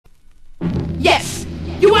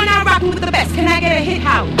rocking with the best. Can I get a hit,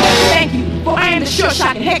 Howard? Thank you, for I am the sure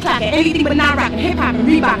shocking, head clacking, anything but non-rocking, hip-hop and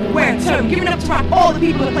Reebok, wear and term, giving up to rock all the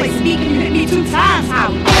people in place. Me, can you hit me 2 times,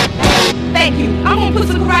 Howard? Thank you. I'm gonna put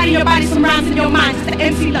some karate in your body, some rhymes in your mind. It's the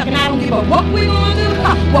MC Luck, and I don't give a what we gonna do.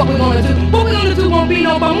 What we gonna do? What we gonna do won't be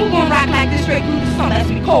no bum. We gonna rock like this straight through the song. That's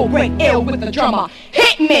me cold, break, ill with the drummer.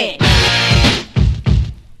 Hit me.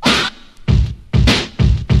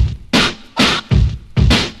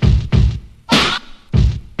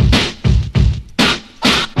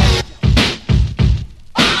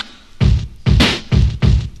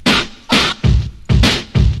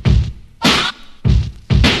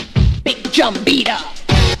 Jump beater.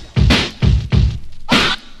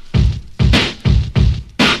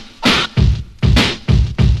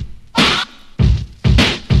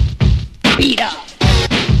 Beater.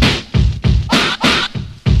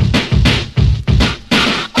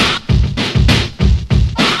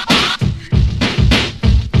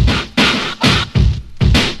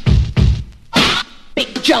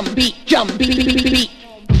 Big jump beat, jump beat.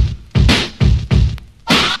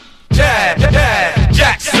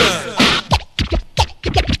 Jackson.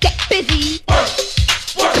 Busy.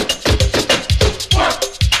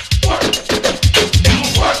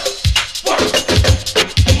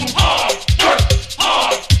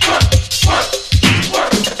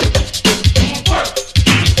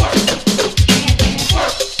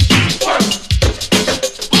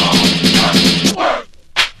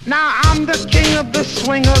 Now I'm the king of the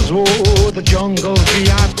swingers, oh, the jungle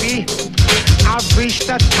VIP. I've reached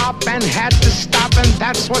the top and had to stop, and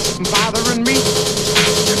that's what's bothering me.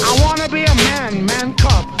 I wanna be a man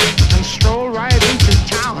cub, and stroll right into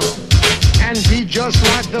town, and be just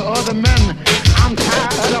like the other men. I'm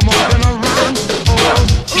tired of moving around. Oh,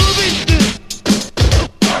 ooby-doo,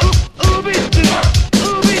 ooby-doo,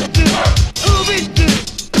 ooby-doo, ooby-doo, ooby-doo.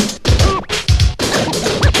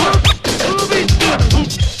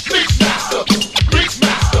 Mixmaster,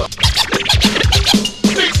 Mixmaster,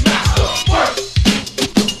 Mixmaster,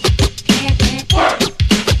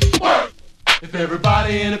 work. If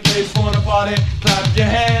everybody in the place wanna party, clap your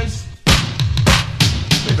hands.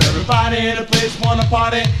 If everybody in the place wanna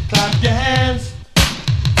party, clap your hands.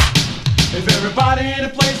 If everybody in the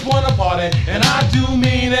place wanna party, and I do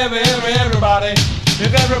mean everybody.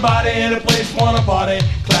 If everybody in the place wanna party,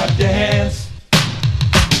 clap your hands.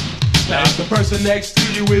 Now if the person next to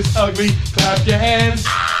you is ugly, clap your hands.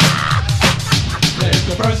 Now if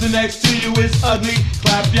the person next to you is ugly,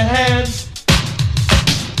 clap your hands.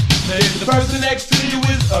 Now if the person next to you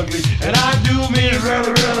is ugly, and I do mean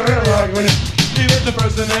really ugly. If the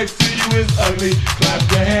person next to you is ugly, clap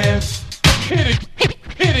your hands. Hit it,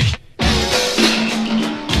 hit it.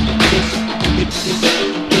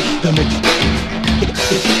 It's the mix.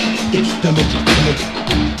 It's the mix.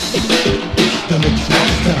 It's the mix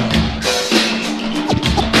master.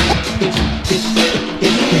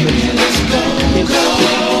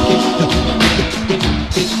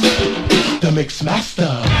 It's the mix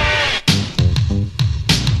master.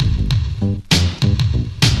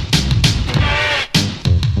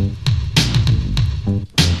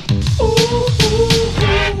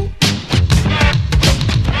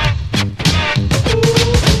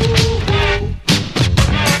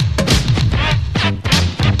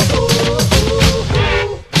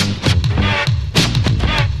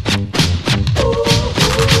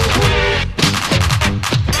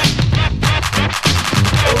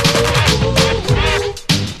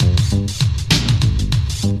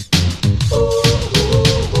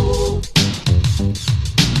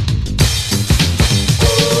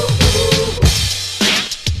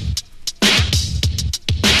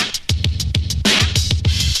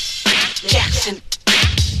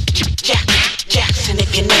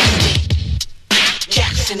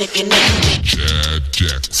 If you're nasty. Chad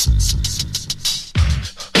Jackson.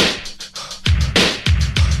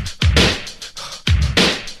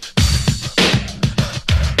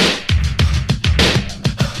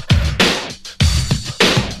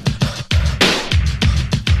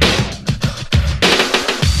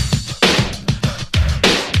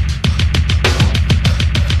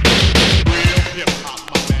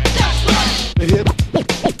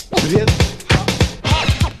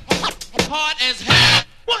 Hard as hell.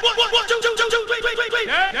 What, two, wait.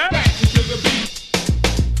 Yeah. Crack it to the beat.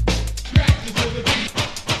 Crack it to the beat.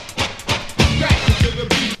 Crack it to the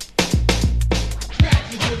beat. Crack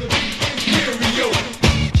it to the beat. Stereo.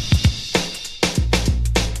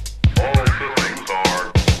 All systems are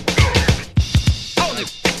go.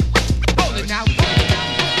 Hold it now.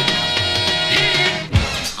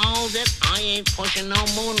 Hold it, I ain't pushing no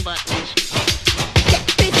moon buttons.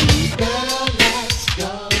 Girl, let's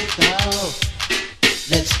go.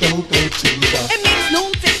 Let's go.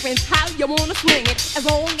 swing it as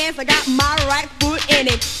long as I got my right foot in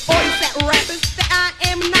it. All you fat rappers that I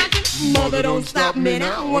am knocking, mother don't stop me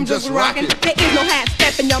now, I'm just rocking. There is no half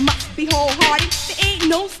stepping, you must be wholehearted. There ain't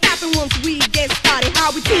no stopping once we get started.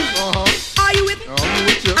 How we team? Are you with me? I'm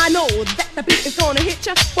with you. I know that the beat is gonna hit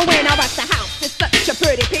ya, but when I rock the house, it's such a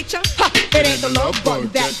pretty picture. Ha! It ain't the love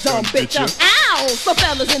bug that dumb bitch. Ow! So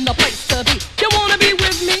fellas in the place to be. You wanna be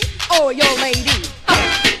with me or your lady?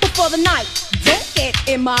 But for the night, don't get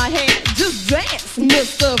in my head. Just dance,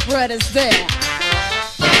 Mr. Fred is there.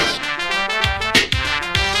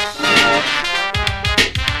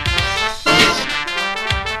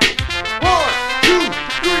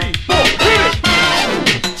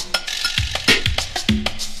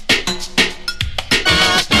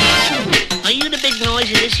 Are you the big noise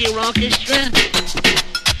of this here orchestra?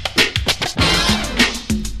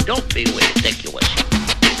 Don't be ridiculous.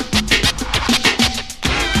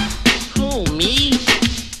 Who, me?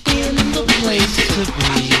 In the place to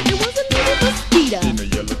be. It was a little mosquito In a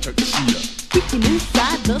yellow tuxedo. peeking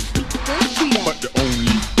inside the speaker. But the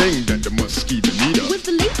only thing that the mosquito need Was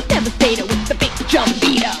the lady devastator with the big drum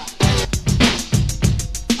beater.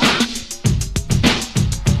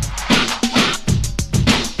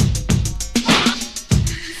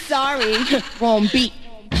 Sorry, wrong beat.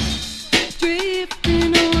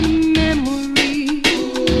 Drifting on a memory.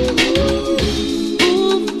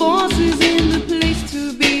 Full forces in the place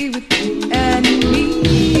to be with you and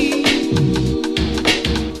me.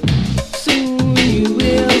 Soon you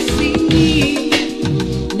will see,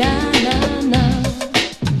 na na na,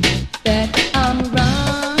 that I'm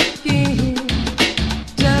rocking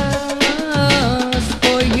just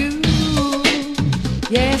for you.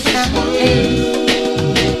 Yes, I am.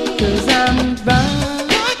 'Cause I'm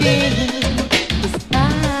rocking, 'cause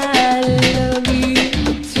I love you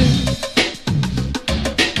too.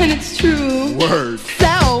 And it's true. Word.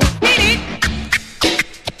 So, hit it!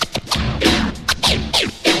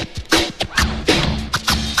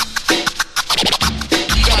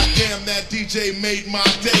 Goddamn, that DJ made my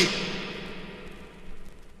day.